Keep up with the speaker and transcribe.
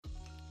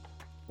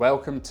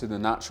Welcome to the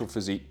Natural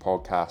Physique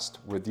podcast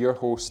with your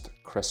host,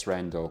 Chris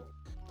Rendell.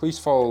 Please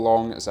follow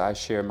along as I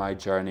share my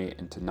journey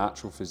into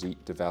natural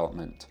physique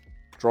development,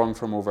 drawing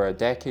from over a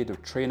decade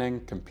of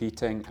training,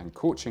 competing, and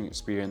coaching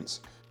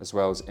experience, as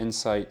well as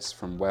insights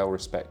from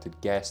well-respected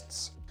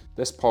guests.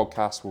 This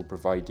podcast will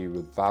provide you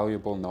with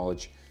valuable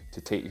knowledge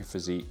to take your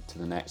physique to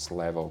the next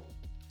level.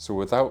 So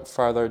without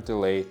further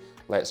delay,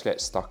 let's get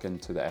stuck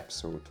into the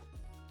episode.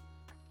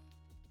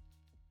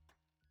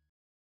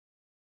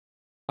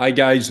 Hi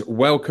guys,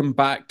 welcome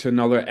back to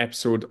another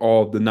episode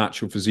of the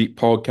Natural Physique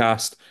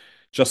podcast.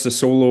 Just a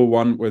solo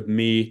one with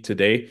me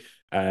today.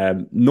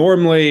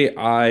 Normally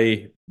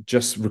I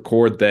just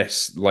record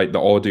this like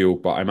the audio,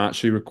 but I'm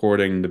actually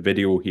recording the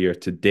video here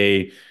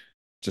today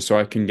just so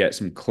I can get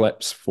some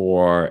clips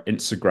for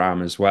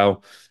Instagram as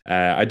well.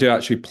 I do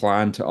actually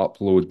plan to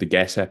upload the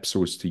guest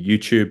episodes to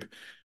YouTube.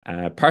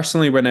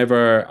 Personally,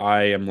 whenever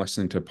I am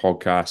listening to a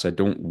podcast, I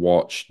don't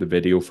watch the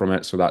video from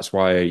it. So that's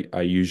why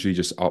I usually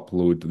just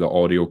upload the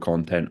audio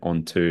content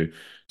onto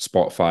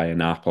Spotify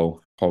and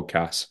Apple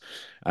Podcasts.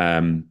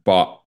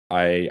 But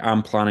I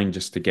am planning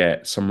just to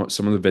get some of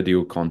the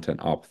video content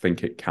up. I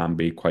think it can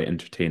be quite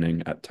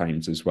entertaining at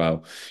times as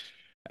well.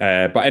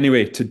 But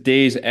anyway,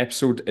 today's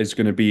episode is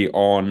going to be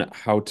on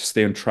how to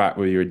stay on track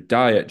with your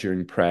diet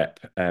during prep.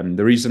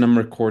 The reason I'm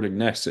recording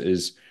this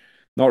is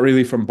not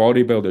really from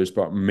bodybuilders,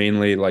 but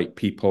mainly like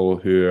people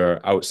who are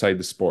outside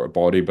the sport of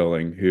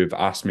bodybuilding who have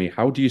asked me,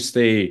 how do you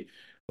stay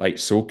like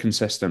so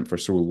consistent for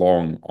so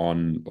long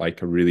on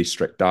like a really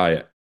strict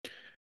diet?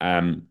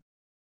 And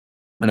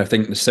I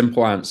think the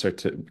simple answer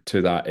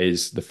to that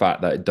is the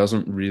fact that it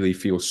doesn't really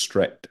feel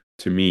strict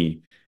to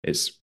me.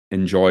 It's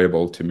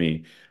enjoyable to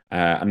me.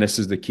 And this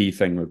is the key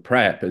thing with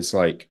prep is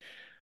like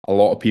a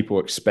lot of people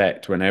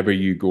expect whenever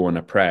you go on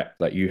a prep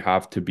that you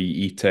have to be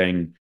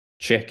eating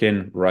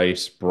chicken,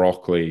 rice,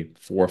 broccoli,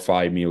 4 or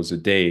 5 meals a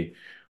day.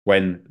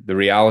 When the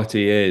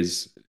reality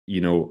is,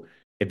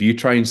 if you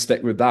try and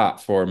stick with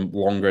that for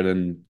longer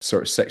than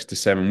sort of 6 to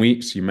 7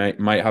 weeks, you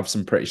might have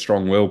some pretty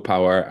strong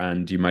willpower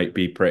and you might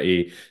be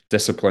pretty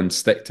disciplined,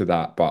 stick to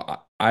that.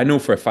 But I know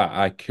for a fact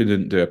I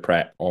couldn't do a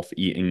prep off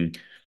eating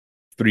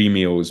 3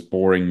 meals,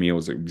 boring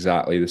meals,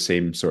 exactly the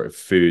same sort of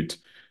food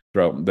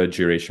throughout the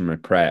duration of my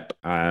prep.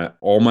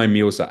 All my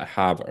meals that I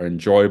have are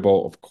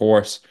enjoyable, of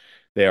course.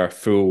 They are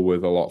full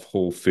with a lot of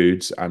whole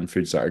foods and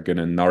foods that are going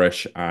to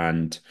nourish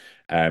and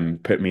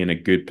put me in a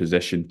good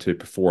position to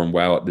perform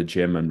well at the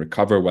gym and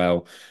recover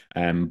well.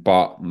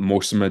 But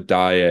most of my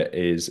diet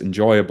is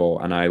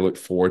enjoyable and I look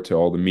forward to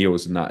all the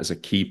meals, and that is a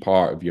key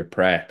part of your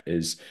prep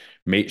is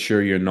make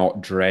sure you're not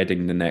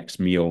dreading the next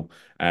meal.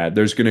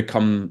 There's going to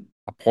come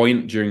a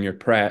point during your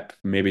prep,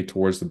 maybe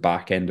towards the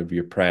back end of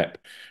your prep,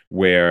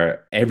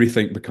 where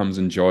everything becomes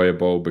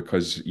enjoyable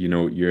because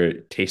your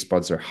taste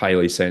buds are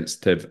highly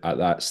sensitive at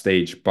that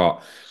stage.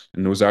 But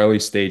in those early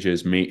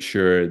stages, make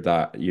sure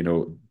that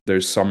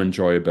there's some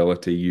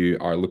enjoyability. You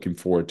are looking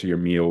forward to your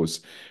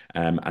meals,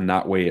 and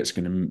that way it's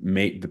going to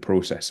make the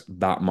process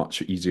that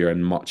much easier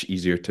and much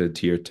easier to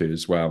adhere to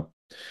as well.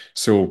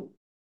 So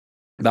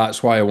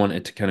that's why I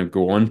wanted to kind of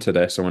go on to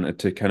this. I wanted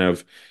to kind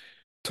of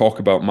talk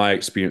about my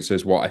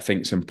experiences, what I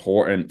think is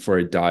important for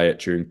a diet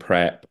during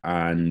prep,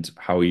 and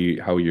how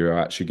you're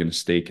actually going to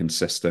stay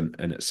consistent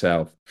in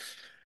itself.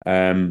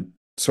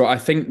 So I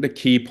think the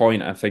key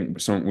point, I think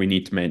something we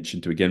need to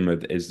mention to begin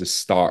with is the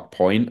start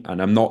point.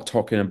 And I'm not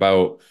talking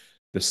about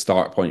the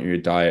start point of your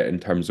diet in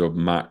terms of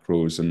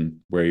macros and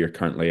where you're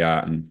currently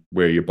at and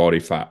where your body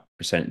fat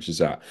percentage is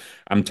at.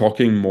 I'm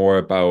talking more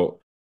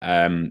about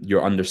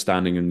your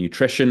understanding of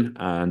nutrition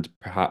and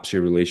perhaps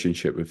your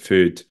relationship with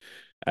food.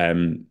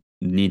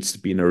 Needs to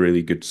be in a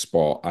really good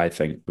spot, I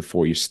think,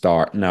 before you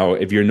start. Now,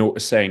 if you're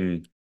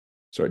noticing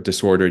sort of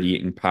disordered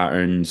eating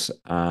patterns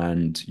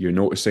and you're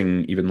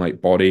noticing even like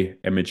body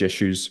image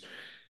issues,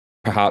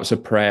 perhaps a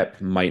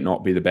prep might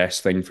not be the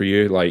best thing for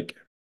you.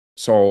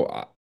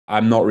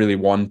 I'm not really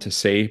one to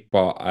say,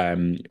 but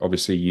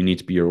obviously you need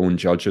to be your own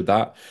judge of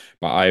that.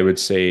 But I would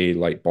say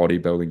like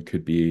bodybuilding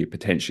could be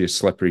potentially a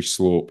slippery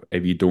slope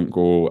if you don't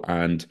go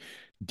and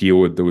deal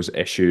with those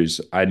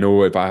issues. I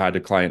know if I had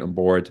a client on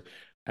board,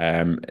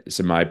 it's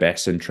in my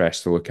best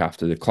interest to look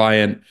after the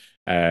client.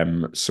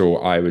 So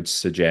I would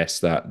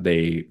suggest that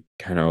they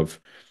kind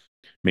of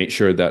make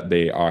sure that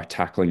they are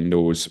tackling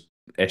those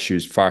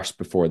issues first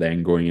before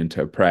then going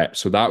into a prep.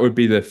 So that would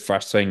be the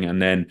first thing.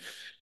 And then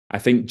I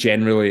think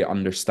generally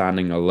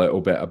understanding a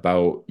little bit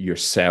about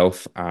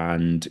yourself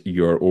and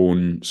your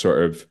own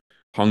sort of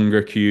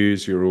hunger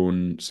cues, your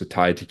own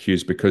satiety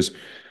cues, because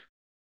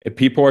if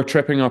people are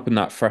tripping up in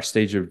that first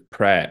stage of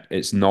prep,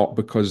 it's not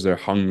because they're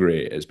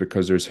hungry, it's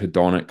because there's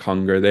hedonic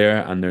hunger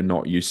there and they're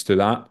not used to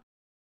that.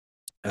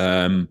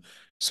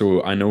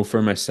 So I know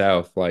for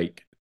myself,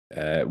 like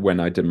when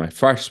I did my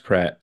first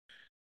prep,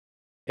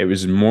 it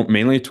was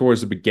mainly towards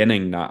the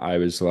beginning that I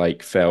was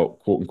like felt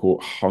quote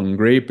unquote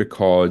hungry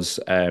because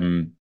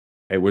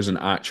it wasn't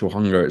actual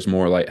hunger, it's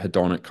more like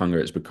hedonic hunger.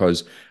 It's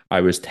because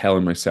I was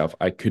telling myself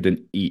I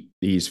couldn't eat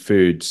these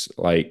foods.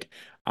 Like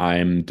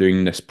I'm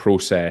doing this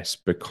process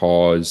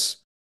because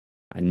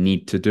I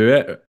need to do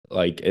it.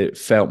 Like it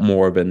felt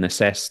more of a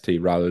necessity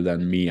rather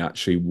than me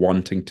actually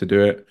wanting to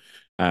do it.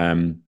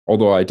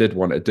 Although I did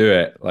want to do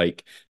it,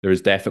 like there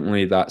was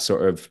definitely that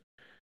sort of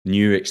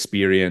new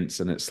experience,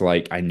 and it's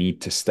like I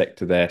need to stick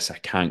to this. I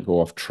can't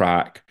go off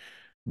track,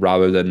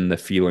 rather than the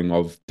feeling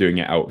of doing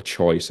it out of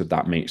choice, if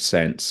that makes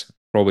sense.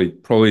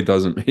 Probably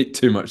doesn't make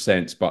too much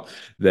sense, but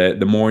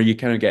the more you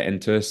kind of get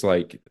into this,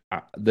 like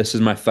this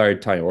is my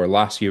third time, or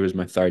last year was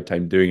my third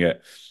time doing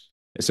it.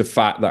 It's a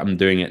fact that I'm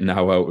doing it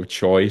now out of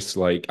choice.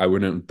 Like I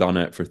wouldn't have done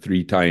it for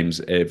three times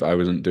if I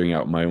wasn't doing it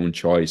out of my own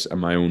choice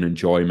and my own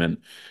enjoyment.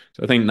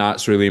 So I think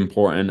that's really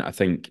important. I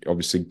think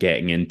obviously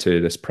getting into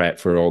this prep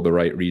for all the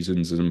right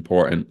reasons is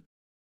important.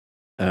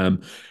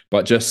 Um,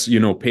 but just,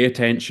 pay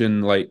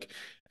attention like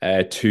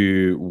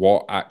to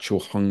what actual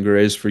hunger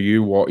is for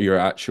you, what your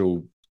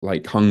actual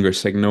like hunger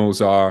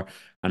signals are,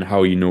 and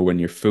how you know when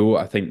you're full.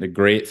 I think the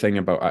great thing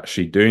about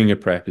actually doing a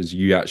prep is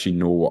you actually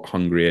know what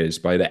hungry is.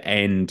 By the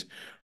end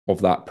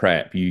of that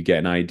prep, you get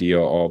an idea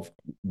of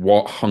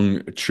what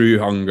true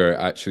hunger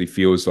actually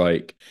feels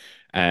like.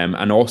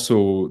 And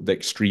also the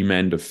extreme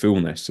end of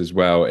fullness as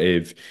well.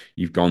 If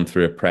you've gone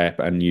through a prep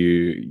and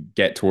you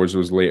get towards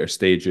those later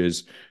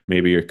stages,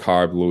 maybe you're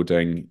carb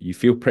loading, you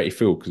feel pretty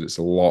full because it's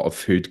a lot of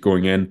food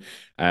going in.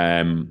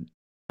 Um,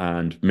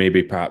 and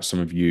maybe perhaps some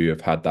of you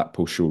have had that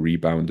post-show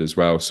rebound as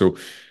well. So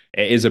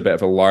it is a bit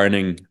of a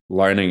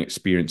learning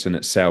experience in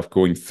itself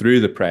going through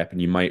the prep,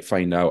 and you might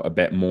find out a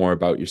bit more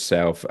about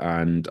yourself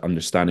and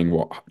understanding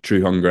what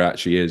true hunger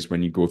actually is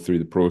when you go through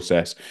the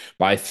process.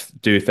 But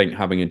do think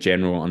having a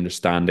general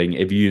understanding,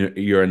 if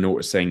you're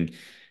noticing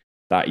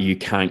that you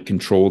can't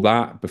control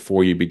that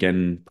before you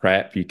begin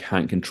prep, you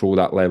can't control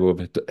that level of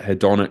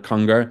hedonic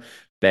hunger,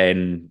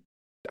 then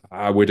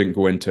I wouldn't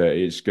go into it.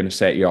 It's going to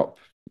set you up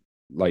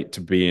like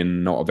to be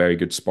in not a very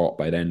good spot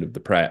by the end of the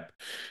prep.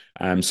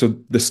 So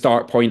the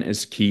start point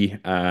is key,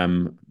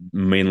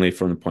 mainly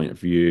from the point of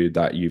view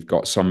that you've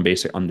got some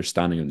basic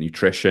understanding of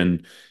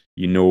nutrition,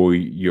 you know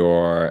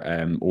your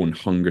own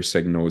hunger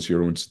signals,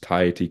 your own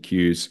satiety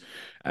cues,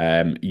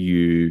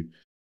 you're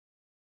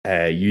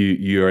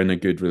in a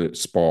good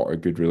spot or a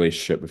good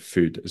relationship with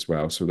food as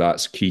well. So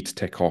that's key to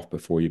tick off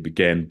before you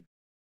begin.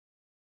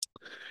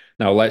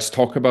 Now, let's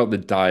talk about the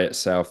diet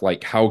itself.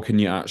 Like, how can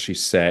you actually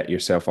set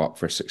yourself up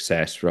for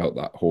success throughout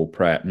that whole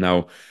prep?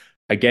 Now,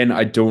 again,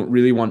 I don't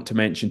really want to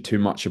mention too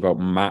much about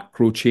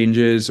macro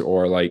changes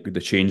or like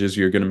the changes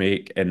you're going to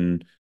make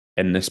in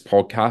this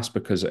podcast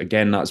because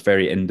again, that's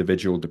very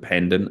individual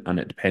dependent and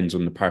it depends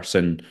on the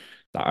person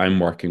that I'm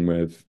working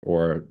with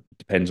or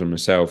depends on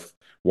myself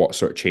what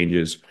sort of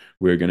changes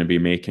we're going to be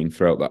making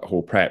throughout that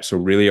whole prep. So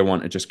really, I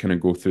want to just kind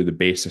of go through the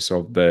basis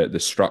of the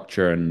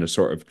structure and the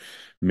sort of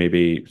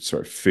maybe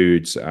sort of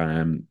foods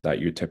that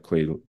you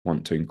typically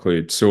want to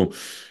include. So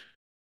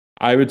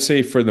I would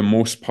say for the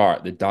most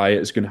part, the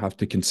diet is going to have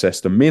to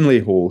consist of mainly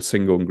whole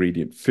single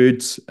ingredient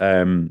foods.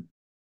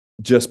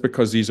 Just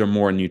because these are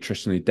more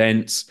nutritionally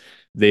dense,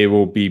 they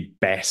will be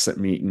best at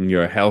meeting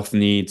your health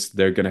needs.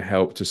 They're going to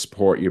help to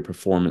support your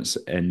performance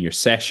in your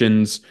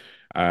sessions.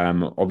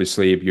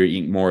 Obviously, if you're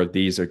eating more of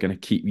these, they're going to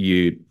keep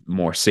you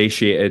more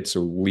satiated, so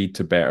lead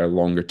to better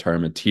longer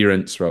term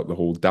adherence throughout the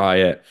whole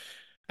diet.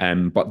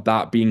 But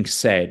that being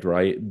said,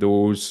 right,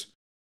 those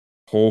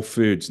whole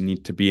foods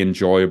need to be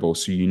enjoyable.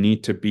 So you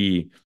need to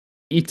be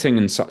eating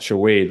in such a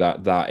way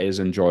that that is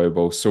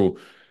enjoyable. So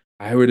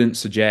I wouldn't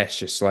suggest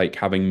just like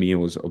having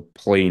meals of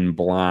plain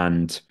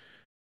bland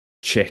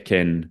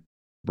chicken,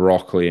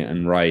 broccoli,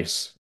 and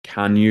rice.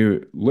 Can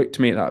you look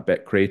to make that a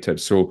bit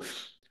creative? So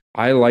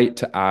I like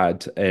to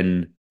add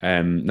in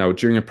now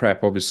during a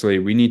prep, obviously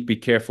we need to be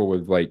careful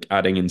with like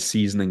adding in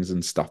seasonings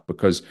and stuff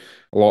because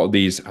a lot of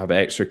these have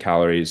extra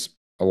calories.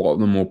 A lot of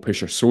them will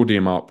push your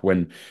sodium up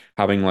when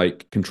having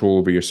like control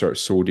over your sort of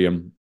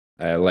sodium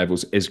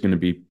levels is going to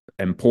be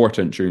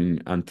important during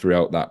and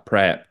throughout that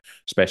prep,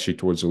 especially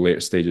towards the later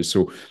stages.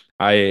 So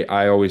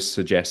I always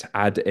suggest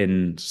add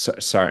in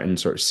certain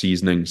sort of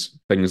seasonings,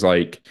 things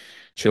like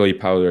chili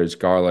powders,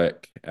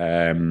 garlic,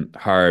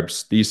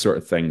 herbs, these sort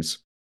of things.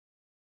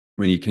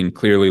 When you can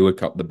clearly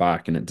look up the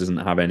back and it doesn't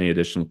have any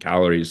additional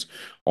calories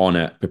on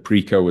it.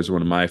 Paprika was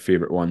one of my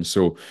favorite ones.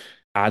 So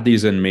add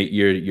these and make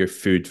your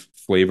food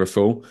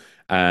flavorful.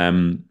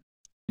 Um,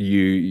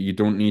 you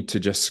don't need to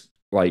just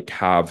like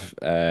have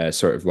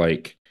sort of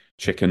like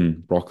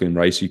chicken, broccoli, and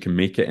rice. You can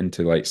make it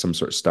into like some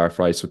sort of stir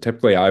fry. So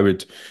typically, I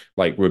would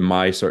like with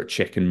my sort of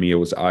chicken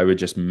meals, I would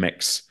just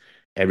mix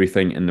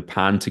everything in the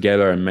pan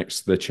together and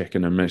mix the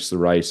chicken and mix the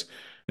rice.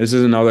 This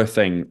is another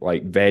thing,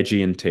 like veggie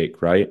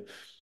intake, right?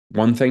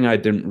 One thing I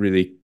didn't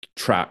really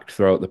track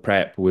throughout the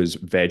prep was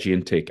veggie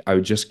intake. I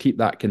would just keep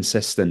that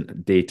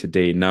consistent day to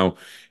day. Now,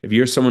 if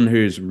you're someone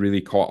who's really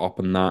caught up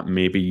on that,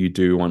 maybe you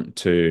do want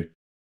to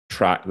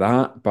track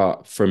that.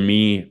 But for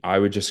me, I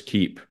would just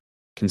keep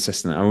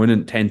consistent. I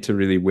wouldn't tend to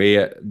really weigh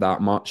it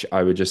that much.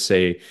 I would just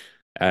say,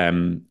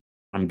 um,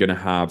 I'm going to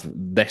have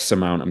this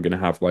amount. I'm going to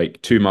have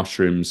like two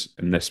mushrooms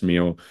in this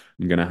meal.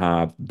 I'm going to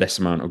have this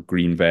amount of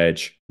green veg,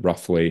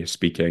 roughly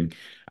speaking.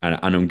 and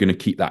I'm going to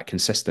keep that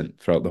consistent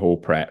throughout the whole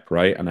prep,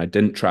 right? And I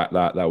didn't track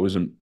that. That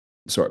wasn't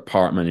sort of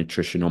part of my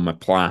nutrition on my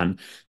plan.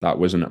 That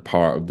wasn't a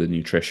part of the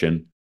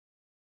nutrition.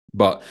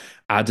 But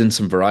add in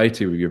some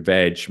variety with your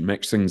veg,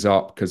 mix things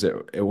up because it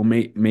will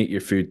make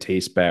your food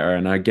taste better.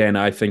 And again,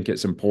 I think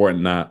it's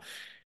important that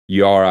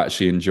you are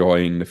actually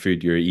enjoying the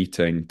food you're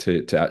eating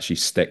to actually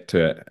stick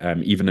to it,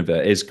 even if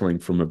it is coming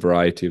from a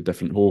variety of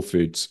different whole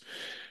foods.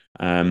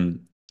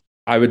 Um,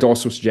 I would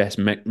also suggest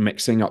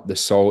mixing up the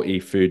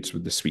salty foods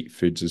with the sweet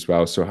foods as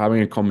well. So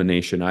having a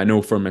combination. I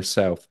know for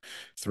myself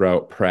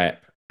throughout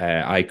prep,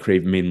 I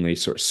crave mainly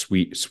sort of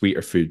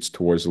sweeter foods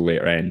towards the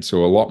later end.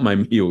 So a lot of my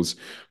meals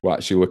will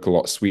actually look a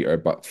lot sweeter,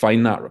 but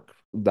find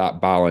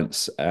that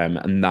balance,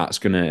 and that's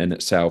going to in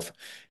itself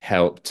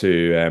help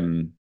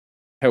to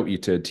help you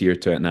to adhere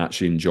to it and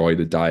actually enjoy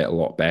the diet a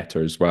lot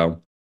better as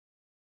well.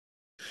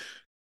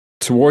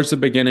 Towards the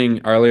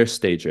beginning, earlier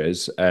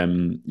stages,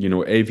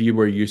 if you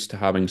were used to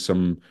having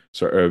some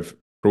sort of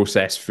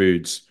processed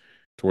foods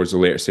towards the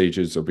later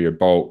stages of your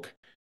bulk,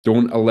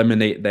 don't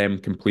eliminate them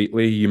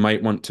completely. You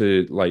might want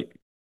to, like,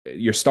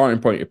 your starting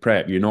point of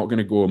prep, you're not going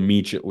to go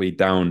immediately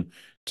down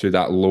to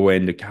that low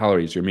end of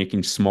calories. You're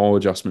making small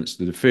adjustments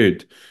to the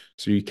food.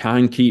 So you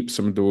can keep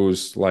some of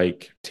those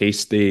like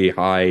tasty,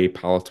 high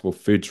palatable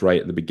foods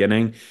right at the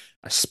beginning,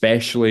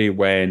 especially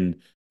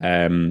when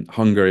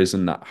hunger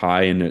isn't that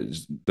high and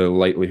it's the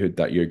likelihood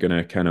that you're going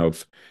to kind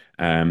of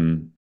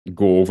um,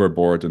 go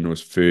overboard in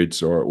those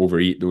foods or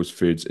overeat those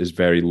foods is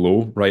very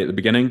low right at the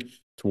beginning.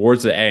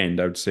 Towards the end,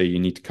 I would say you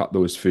need to cut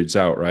those foods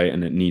out, right?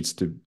 And it needs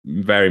to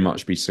very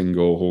much be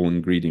single whole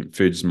ingredient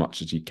foods as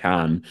much as you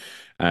can.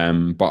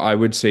 But I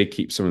would say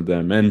keep some of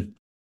them in.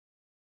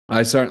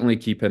 I certainly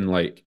keep in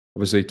like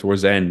obviously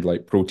towards the end,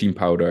 like protein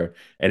powder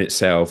in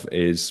itself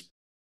is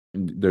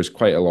there's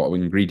quite a lot of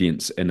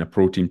ingredients in a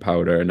protein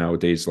powder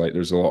nowadays. Like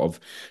there's a lot of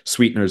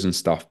sweeteners and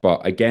stuff.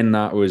 But again,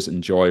 that was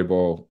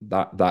enjoyable.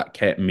 That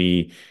kept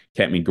me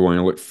going.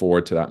 I looked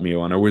forward to that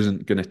meal, and I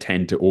wasn't going to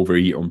tend to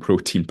overeat on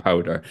protein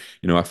powder.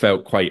 I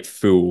felt quite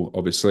full.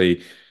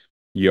 Obviously,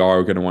 you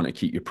are going to want to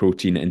keep your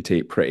protein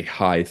intake pretty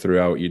high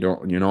throughout. You're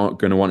not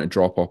going to want to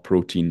drop off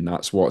protein.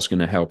 That's what's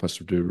going to help us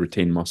to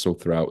retain muscle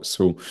throughout.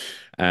 So,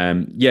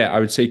 yeah, I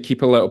would say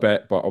keep a little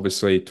bit, but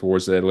obviously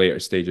towards the later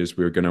stages,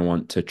 we're going to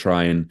want to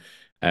try and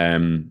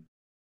um,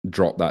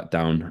 drop that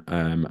down.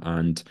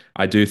 And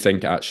I do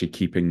think actually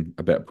keeping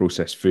a bit of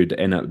processed food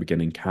in at the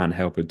beginning can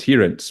help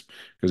adherence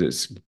because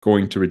it's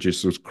going to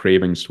reduce those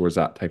cravings towards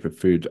that type of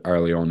food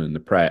early on in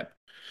the prep.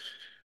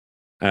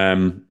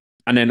 Um,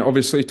 and then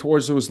obviously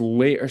towards those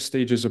later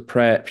stages of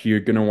prep, you're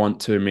going to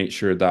want to make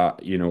sure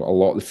that, a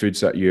lot of the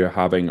foods that you're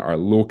having are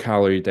low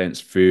calorie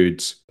dense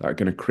foods that are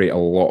going to create a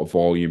lot of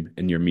volume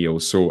in your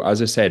meals. So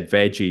as I said,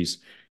 veggies,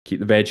 keep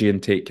the veggie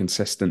intake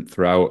consistent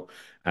throughout.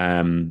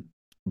 Um,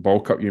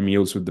 Bulk up your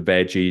meals with the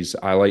veggies.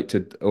 I like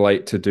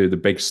to do the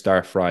big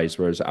stir fries,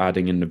 whereas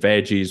adding in the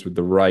veggies with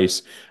the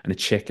rice and the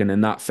chicken,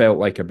 and that felt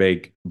like a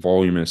big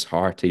voluminous,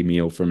 hearty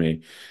meal for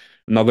me.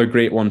 Another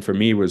great one for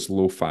me was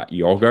low fat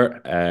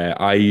yogurt.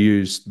 I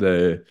use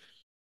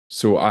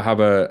so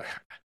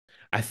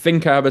I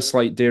think I have a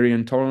slight dairy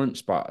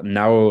intolerance, but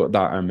now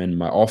that I'm in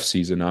my off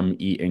season, I'm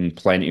eating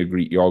plenty of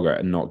Greek yogurt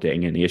and not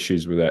getting any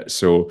issues with it.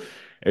 So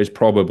it's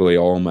probably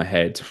all in my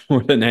head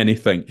more than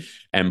anything.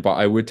 But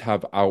I would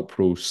have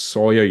Alpro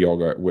soya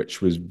yogurt,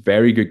 which was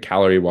very good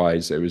calorie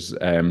wise. It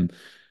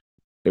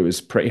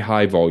was pretty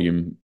high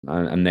volume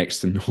and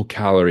next to no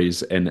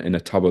calories in a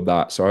tub of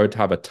that. So I would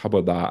have a tub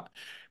of that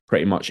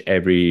pretty much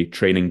every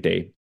training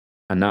day.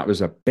 And that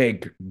was a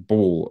big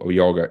bowl of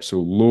yogurt. So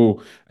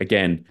low,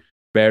 again,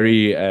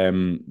 very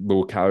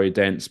low calorie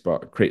dense,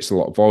 but creates a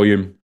lot of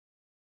volume.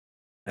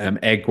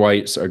 Egg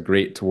whites are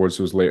great towards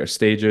those later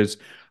stages.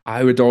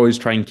 I would always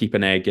try and keep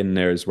an egg in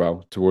there as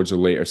well towards the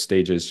later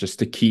stages, just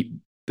to keep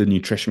the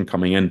nutrition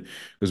coming in.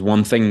 Because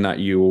one thing that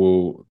you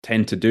will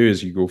tend to do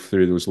as you go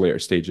through those later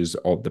stages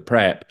of the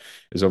prep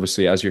is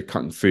obviously as you're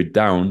cutting food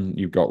down,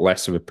 you've got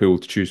less of a pool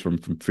to choose from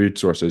food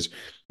sources.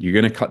 You're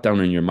going to cut down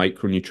on your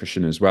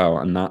micronutrition as well.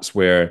 And that's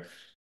where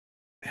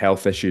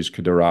health issues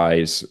could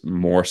arise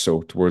more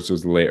so towards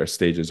those later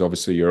stages.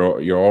 Obviously,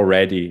 you're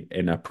already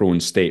in a prone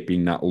state,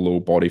 being that low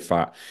body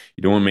fat.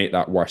 You don't want to make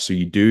that worse. So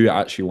you do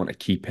actually want to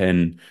keep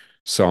in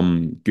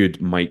some good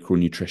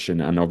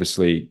micronutrition and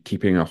obviously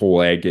keeping a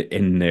whole egg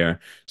in there.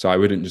 So I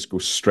wouldn't just go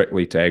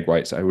strictly to egg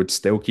whites. I would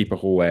still keep a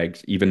whole egg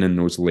even in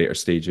those later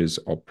stages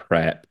of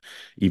prep,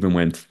 even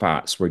when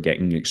fats were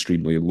getting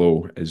extremely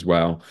low as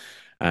well.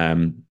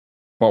 Um,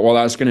 but what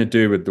that's going to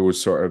do with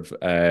those sort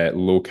of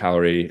low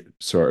calorie,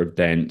 sort of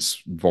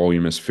dense,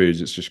 voluminous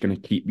foods, it's just going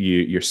to keep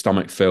your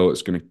stomach full.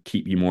 It's going to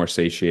keep you more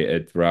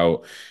satiated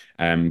throughout.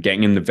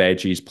 Getting in the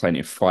veggies, plenty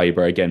of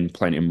fiber, again,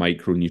 plenty of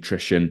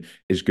micronutrition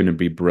is going to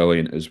be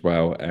brilliant as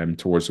well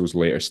towards those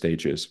later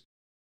stages.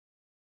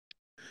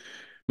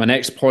 My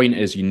next point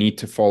is you need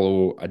to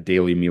follow a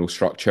daily meal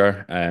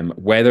structure,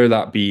 whether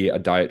that be a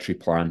dietary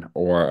plan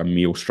or a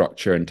meal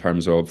structure in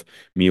terms of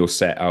meals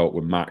set out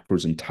with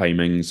macros and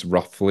timings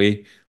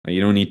roughly. Like,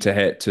 you don't need to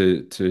hit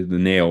to the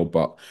nail,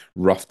 but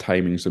rough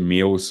timings of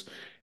meals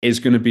is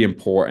going to be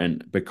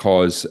important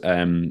because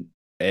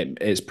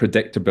it's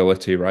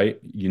predictability, right?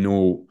 You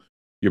know,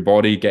 your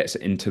body gets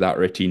into that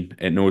routine.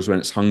 It knows when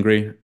it's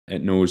hungry.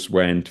 It knows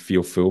when to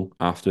feel full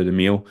after the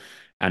meal.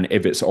 And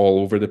if it's all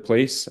over the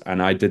place,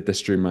 and I did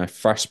this during my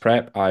first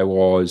prep, I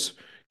was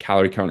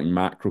calorie counting,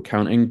 macro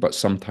counting, but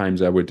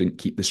sometimes I wouldn't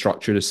keep the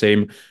structure the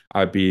same.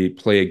 I'd be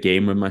play a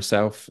game with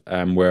myself,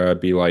 where I'd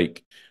be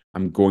like,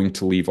 I'm going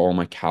to leave all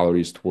my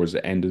calories towards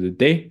the end of the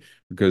day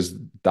because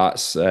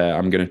that's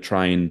I'm going to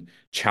try and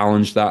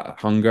challenge that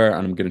hunger,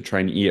 and I'm going to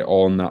try and eat it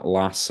all in that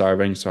last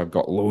serving. So I've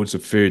got loads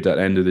of food at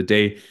the end of the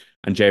day.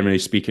 And generally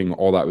speaking,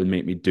 all that would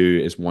make me do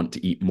is want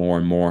to eat more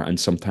and more. And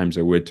sometimes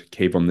I would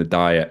cave on the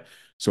diet.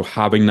 So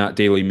having that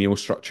daily meal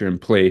structure in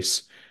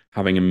place,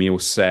 having a meal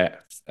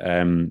set,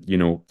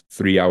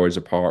 3 hours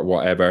apart,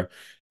 whatever,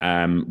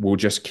 will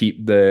just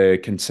keep the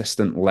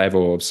consistent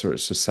level of sort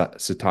of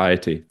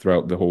satiety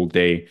throughout the whole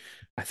day.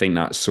 I think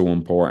that's so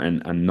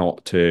important, and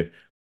not to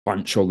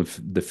bunch all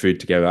the food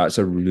together. That's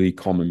a really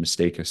common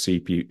mistake I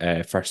see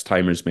first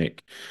timers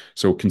make.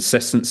 So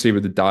consistency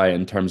with the diet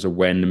in terms of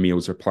when the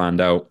meals are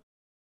planned out.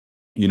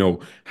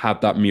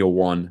 Have that meal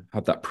one,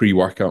 have that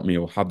pre-workout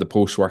meal, have the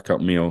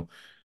post-workout meal,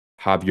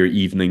 have your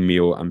evening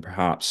meal, and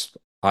perhaps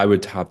I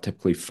would have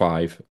typically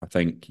five, I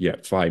think, yeah,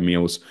 5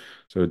 meals.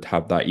 So I'd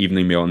have that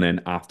evening meal, and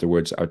then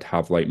afterwards I would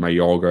have like my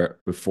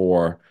yogurt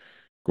before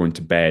going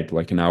to bed,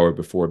 like an hour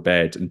before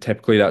bed. And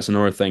typically that's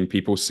another thing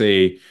people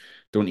say,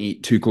 don't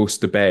eat too close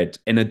to bed.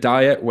 In a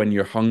diet, when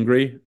you're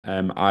hungry,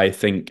 I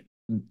think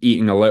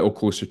eating a little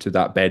closer to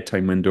that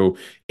bedtime window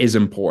is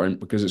important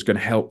because it's going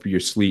to help your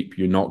sleep.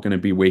 You're not going to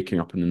be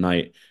waking up in the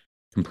night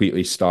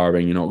completely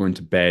starving. You're not going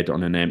to bed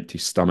on an empty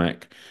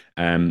stomach.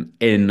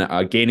 In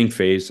a gaining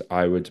phase,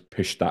 I would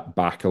push that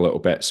back a little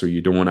bit. So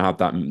you don't want to have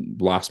that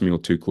last meal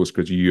too close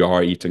because you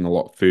are eating a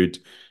lot of food,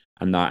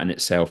 and that in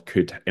itself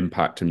could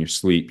impact on your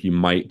sleep. You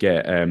might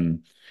get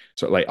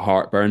sort of like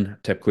heartburn.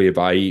 Typically, if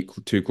I eat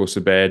too close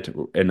to bed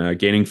in a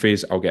gaining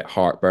phase, I'll get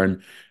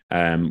heartburn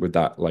with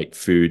that like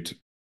food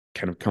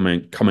kind of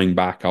coming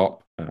back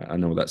up. I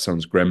know that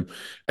sounds grim,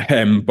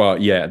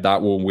 but yeah,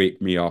 that will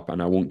wake me up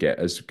and I won't get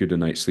as good a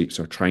night's sleep.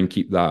 So I try and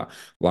keep that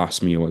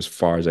last meal as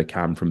far as I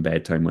can from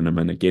bedtime when I'm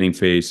in a gaining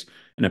phase.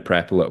 In a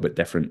prep, a little bit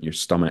different. Your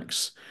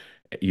stomach's,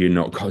 you're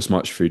not got as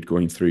much food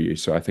going through you,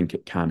 so I think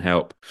it can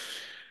help.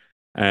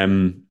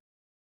 Um,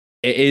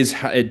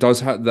 it does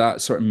have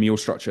that sort of meal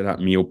structure, that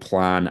meal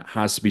plan. It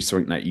has to be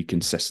something that you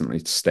consistently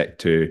stick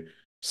to,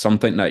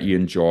 something that you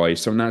enjoy,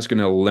 something that's going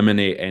to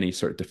eliminate any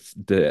sort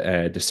of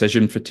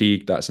decision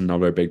fatigue. That's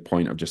another big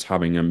point of just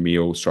having a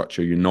meal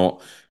structure. You're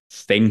not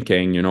going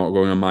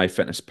on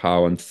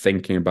MyFitnessPal and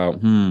thinking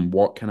about,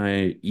 what can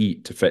I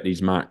eat to fit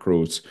these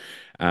macros?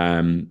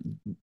 Um,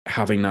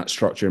 Having that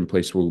structure in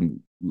place will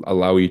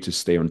allow you to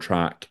stay on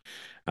track.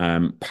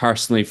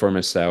 Personally, for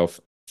myself,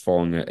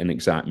 following an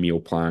exact meal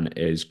plan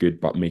is good,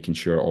 but making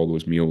sure all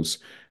those meals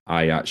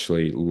I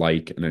actually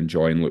like and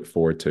enjoy and look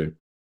forward to.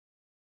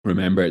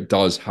 Remember, it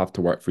does have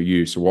to work for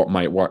you. So what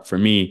might work for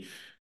me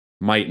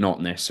might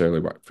not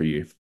necessarily work for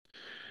you.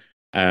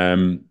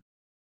 Um,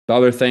 the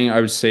other thing I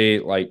would say,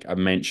 like I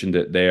mentioned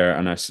it there,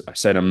 and I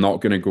said I'm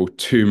not going to go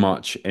too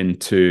much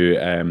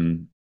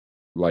into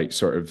like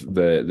sort of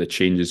the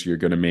changes you're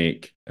going to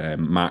make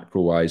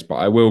macro wise, but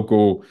I will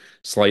go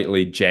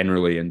slightly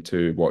generally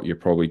into what you're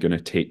probably going to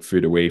take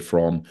food away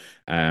from,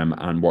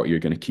 and what you're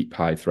going to keep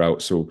high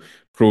throughout. So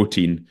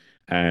protein,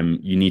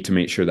 you need to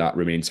make sure that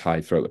remains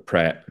high throughout the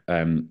prep.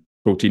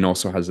 Protein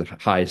also has the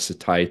highest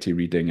satiety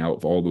reading out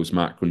of all those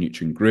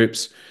macronutrient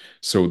groups.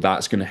 So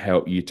that's going to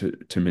help you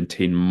to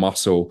maintain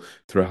muscle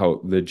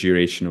throughout the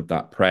duration of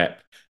that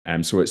prep.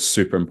 So it's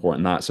super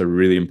important. That's a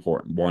really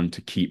important one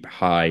to keep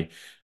high.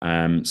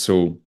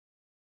 So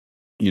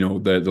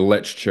the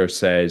literature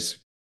says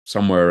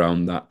somewhere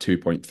around that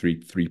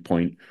 2.3,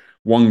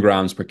 3.1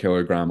 grams per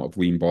kilogram of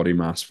lean body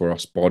mass for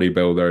us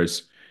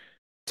bodybuilders.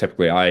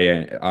 Typically,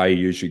 I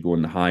usually go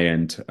in the high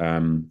end.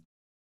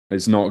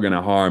 It's not going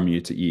to harm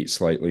you to eat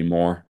slightly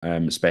more,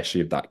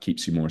 especially if that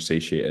keeps you more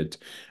satiated.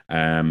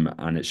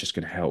 And it's just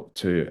going to help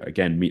to,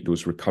 again, meet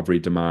those recovery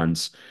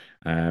demands,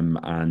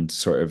 and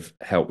sort of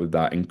help with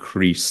that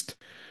increased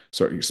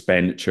sort of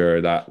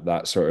expenditure,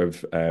 that sort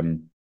of,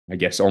 I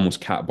guess,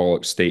 almost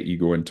catabolic state you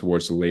go in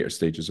towards the later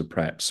stages of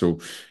prep. So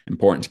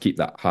important to keep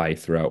that high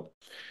throughout.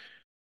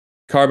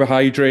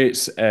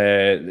 Carbohydrates,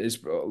 is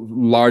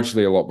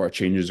largely a lot more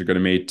changes are going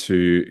to be made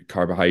to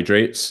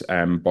carbohydrates,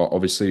 but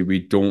obviously we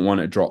don't want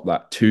to drop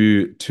that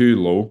too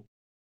low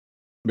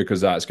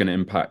because that's going to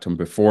impact on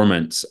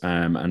performance,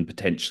 and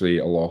potentially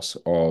a loss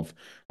of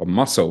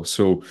muscle.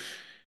 So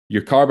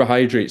your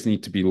carbohydrates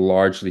need to be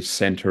largely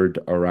centered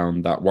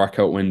around that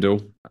workout window.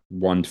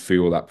 One, to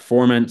fuel that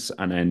performance,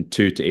 and then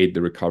two, to aid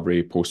the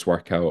recovery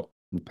post-workout,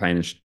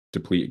 replenish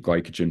depleted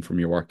glycogen from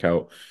your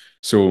workout.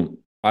 So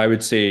I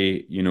would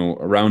say,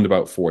 around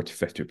about 40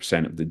 to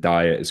 50% of the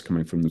diet is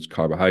coming from those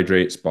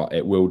carbohydrates, but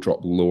it will drop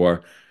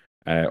lower,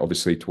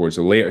 obviously, towards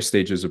the later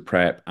stages of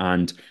prep.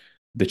 And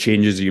the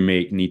changes you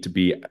make need to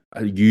be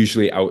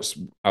usually out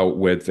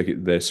with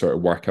the sort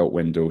of workout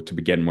window to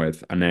begin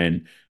with, and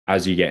then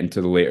as you get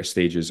into the later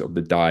stages of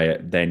the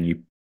diet, then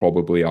you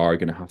probably are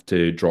going to have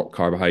to drop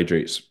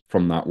carbohydrates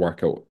from that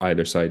workout,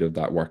 either side of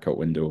that workout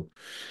window.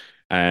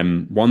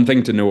 One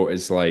thing to note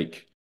is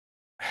like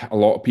a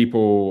lot of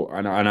people,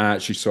 and I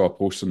actually saw a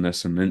post on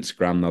this on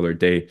Instagram the other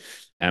day.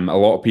 A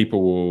lot of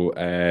people will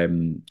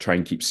try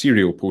and keep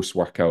cereal post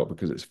workout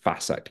because it's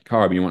fast acting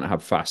carb. You want to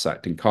have fast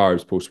acting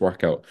carbs post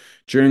workout.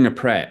 During a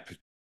prep,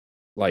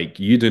 like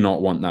you do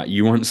not want that.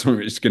 You want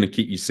something that's going to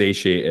keep you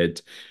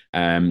satiated.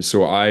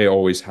 So I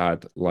always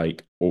had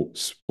like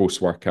oats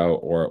post workout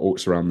or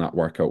oats around that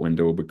workout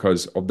window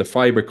because of the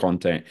fiber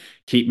content,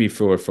 keep me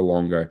fuller for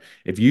longer.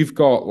 If you've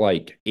got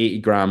like 80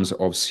 grams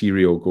of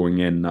cereal going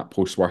in that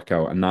post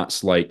workout, and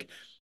that's like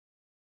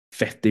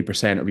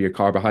 50% of your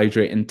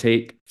carbohydrate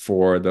intake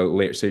for the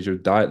later stage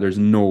of diet, there's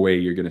no way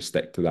you're going to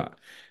stick to that.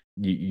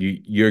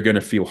 You're going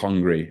to feel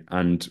hungry.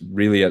 And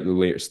really at the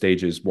later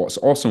stages, what's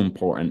also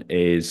important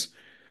is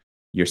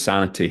your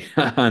sanity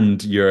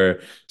and your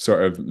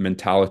sort of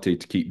mentality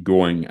to keep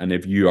going. And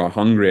if you are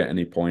hungry at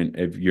any point,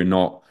 if you're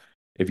not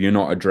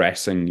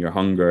addressing your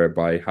hunger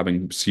by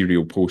having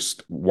cereal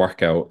post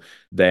workout,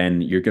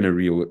 then you're going to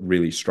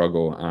really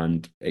struggle,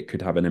 and it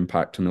could have an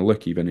impact on the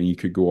look even, and you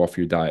could go off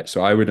your diet. So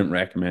I wouldn't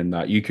recommend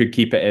that. You could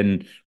keep it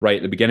in right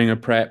at the beginning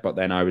of prep, but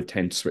then I would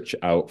tend to switch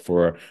it out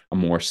for a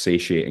more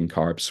satiating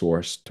carb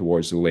source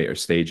towards the later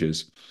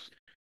stages.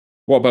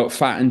 What about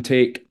fat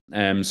intake?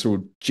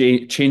 So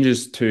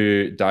changes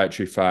to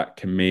dietary fat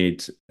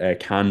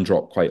can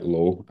drop quite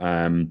low.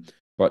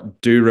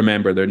 But do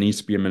remember there needs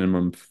to be a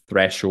minimum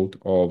threshold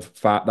of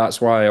fat. That's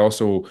why I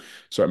also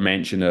sort of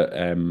mention it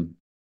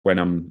when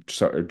I'm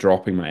sort of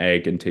dropping my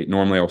egg intake.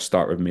 Normally I'll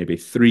start with maybe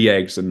 3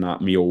 eggs in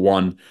that meal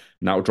one, and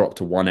that'll drop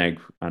to 1 egg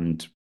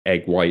and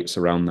egg whites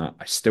around that.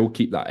 I still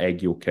keep that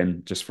egg yolk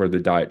in just for the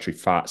dietary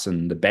fats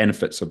and the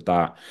benefits of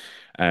that.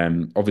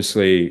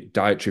 Obviously,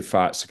 dietary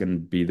fats can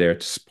be there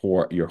to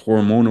support your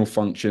hormonal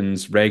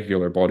functions,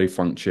 regular body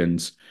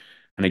functions.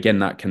 And again,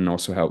 that can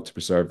also help to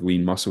preserve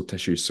lean muscle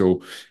tissue.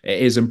 So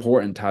it is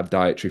important to have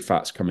dietary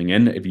fats coming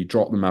in. If you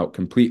drop them out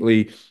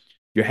completely,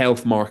 your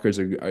health markers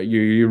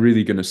you're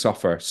really going to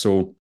suffer.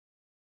 So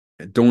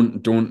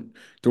don't don't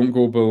don't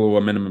go below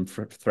a minimum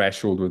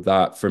threshold with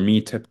that. For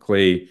me,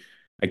 typically,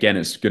 again,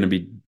 it's going to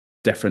be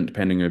different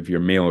depending if you're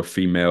male or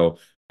female,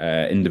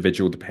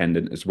 individual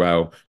dependent as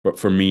well. But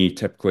for me,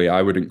 typically,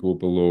 I wouldn't go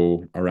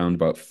below around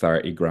about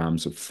 30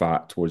 grams of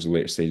fat towards the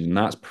later stage, and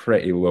that's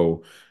pretty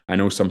low. I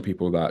know some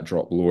people that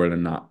drop lower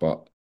than that,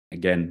 but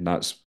again,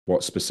 that's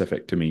what's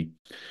specific to me.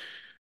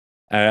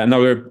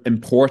 Another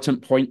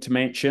important point to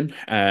mention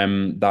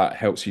that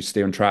helps you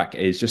stay on track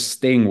is just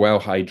staying well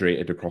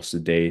hydrated across the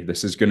day.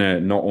 This is going to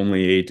not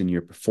only aid in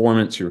your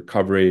performance, your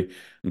recovery,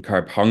 and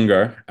carb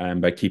hunger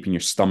by keeping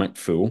your stomach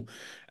full,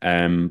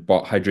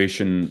 but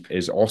hydration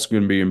is also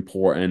going to be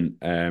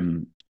important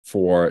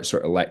for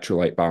sort of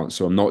electrolyte balance.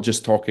 So I'm not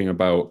just talking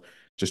about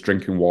just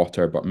drinking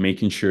water, but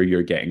making sure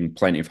you're getting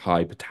plenty of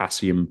high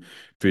potassium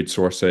food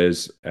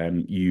sources.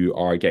 You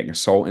are getting a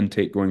salt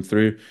intake going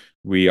through.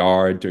 We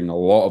are doing a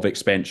lot of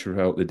expenditure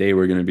throughout the day.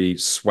 We're going to be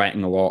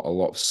sweating a lot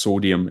of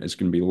sodium is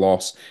going to be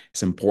lost.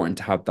 It's important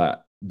to have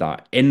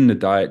that in the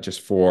diet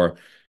just for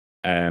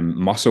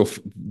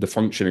the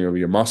functioning of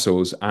your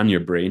muscles and your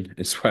brain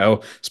as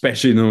well,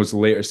 especially in those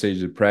later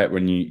stages of prep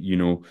when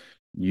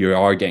you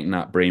are getting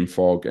that brain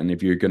fog. And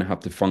if you're going to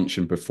have to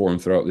function, perform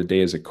throughout the day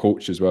as a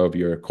coach as well, if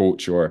you're a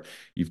coach or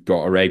you've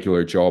got a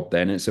regular job,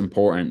 then it's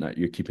important that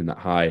you're keeping that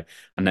high.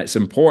 And it's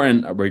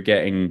important that we're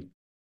getting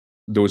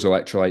those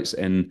electrolytes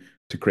in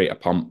to create a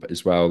pump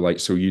as well. Like,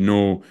 so,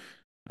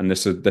 and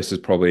this is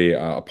probably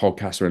a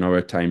podcast for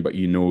another time, but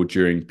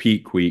during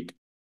peak week,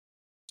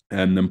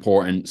 and the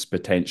importance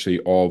potentially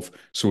of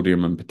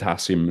sodium and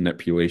potassium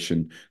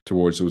manipulation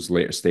towards those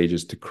later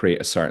stages to create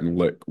a certain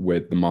look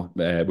with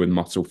with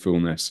muscle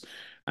fullness,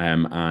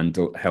 and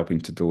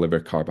helping to deliver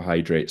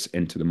carbohydrates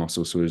into the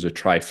muscle. So there's a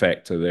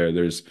trifecta there.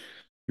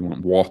 You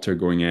want water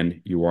going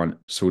in, you want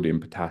sodium,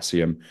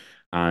 potassium,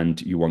 and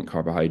you want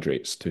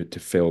carbohydrates to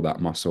fill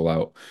that muscle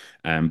out.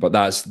 But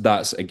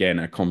that's again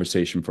a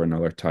conversation for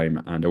another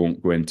time, and I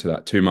won't go into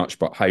that too much.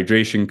 But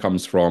hydration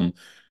comes from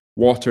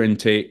water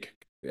intake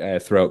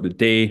throughout the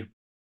day,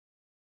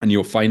 and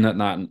you'll find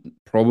that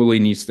probably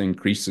needs to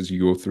increase as you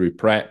go through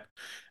prep.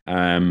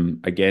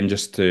 Again,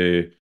 just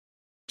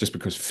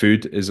because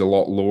food is a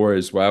lot lower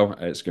as well,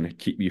 it's going to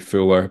keep you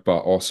fuller, but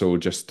also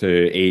just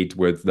to aid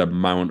with the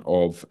amount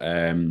of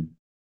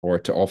or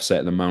to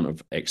offset the amount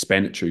of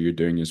expenditure you're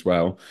doing as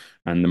well,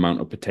 and the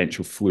amount of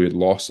potential fluid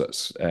loss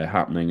that's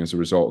happening as a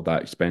result of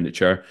that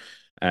expenditure.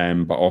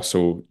 But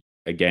also,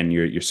 again,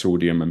 your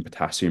sodium and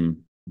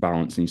potassium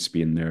balance needs to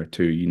be in there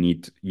too. You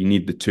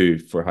need the two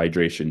for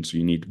hydration. So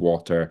you need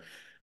water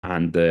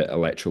and the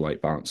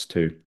electrolyte balance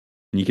too.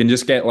 And you can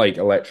just get like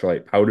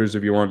electrolyte powders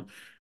if you want.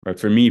 But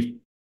for me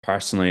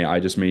personally, I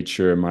just made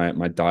sure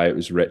my diet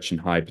was rich in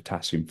high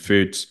potassium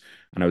foods,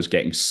 and I was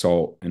getting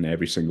salt in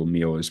every single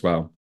meal as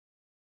well.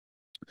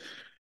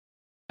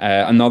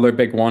 Another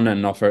big one,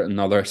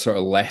 another sort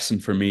of lesson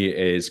for me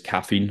is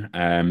caffeine.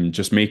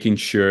 Just making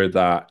sure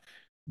that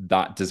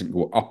that doesn't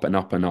go up and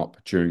up and up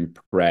during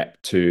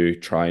prep to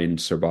try and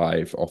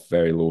survive off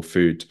very low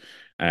food.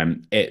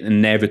 It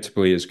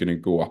inevitably is going to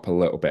go up a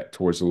little bit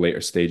towards the later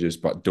stages,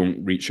 but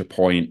don't reach a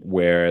point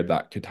where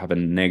that could have a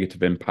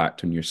negative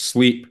impact on your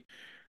sleep,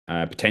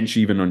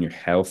 potentially even on your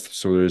health.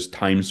 So there's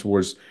times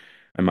towards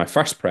in my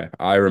first prep,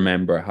 I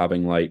remember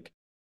having like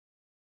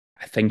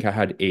I think I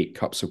had 8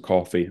 cups of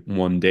coffee in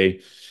one day,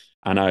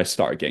 and I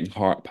started getting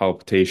heart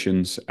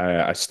palpitations.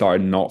 I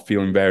started not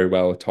feeling very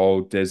well at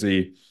all,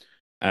 dizzy.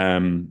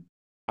 Um,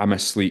 and my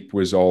sleep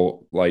was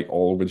all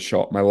over the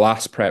shop. My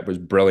last prep was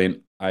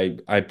brilliant.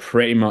 I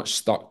pretty much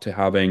stuck to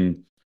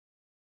having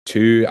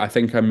two. I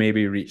think I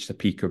maybe reached a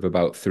peak of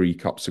about 3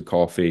 cups of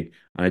coffee,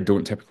 and I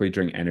don't typically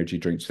drink energy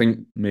drinks. I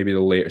think maybe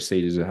the later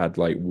stages I had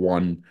like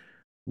one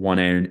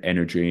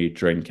energy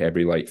drink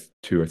every like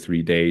 2 or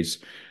 3 days.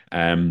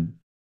 Um,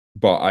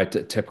 but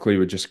typically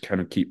would just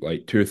kind of keep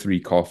like 2 or 3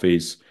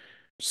 coffees,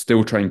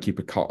 still try and keep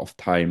a cut off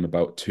time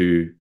about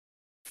 3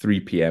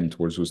 p.m.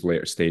 towards those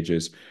later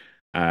stages.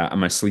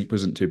 And my sleep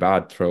wasn't too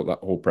bad throughout that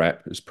whole prep.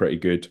 It was pretty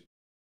good.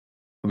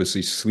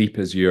 Obviously, sleep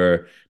is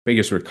your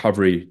biggest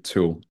recovery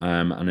tool,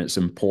 and it's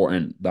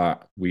important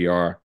that we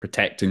are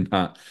protecting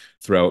that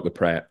throughout the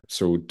prep.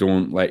 So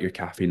don't let your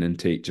caffeine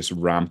intake just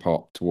ramp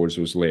up towards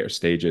those later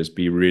stages.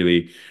 Be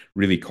really,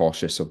 really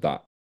cautious of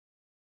that.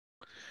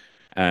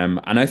 And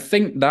I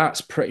think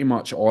that's pretty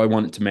much all I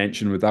wanted to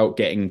mention without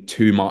getting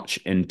too much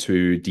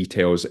into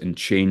details and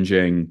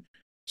changing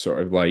sort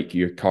of like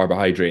your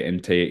carbohydrate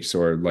intakes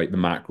or like the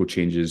macro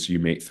changes you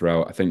make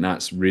throughout. I think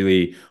that's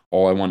really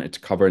all I wanted to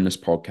cover in this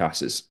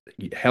podcast. It's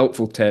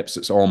helpful tips.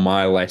 It's all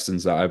my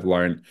lessons that I've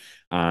learned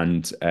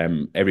and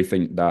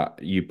everything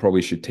that you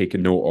probably should take a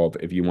note of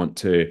if you want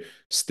to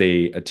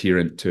stay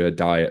adherent to a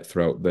diet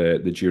throughout the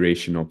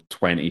duration of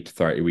 20 to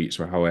 30 weeks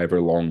or however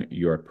long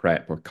your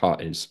prep or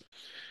cut is.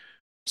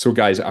 So,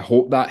 guys, I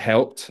hope that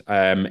helped.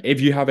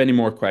 If you have any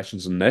more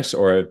questions on this,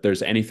 or if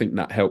there's anything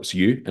that helps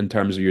you in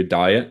terms of your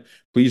diet,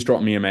 please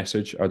drop me a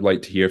message. I'd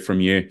like to hear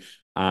from you.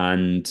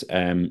 And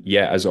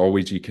yeah, as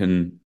always, you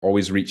can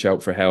always reach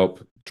out for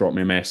help. Drop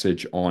me a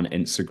message on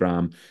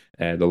Instagram.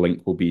 The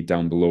link will be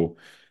down below.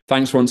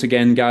 Thanks once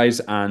again, guys,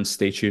 and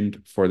stay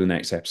tuned for the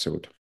next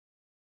episode.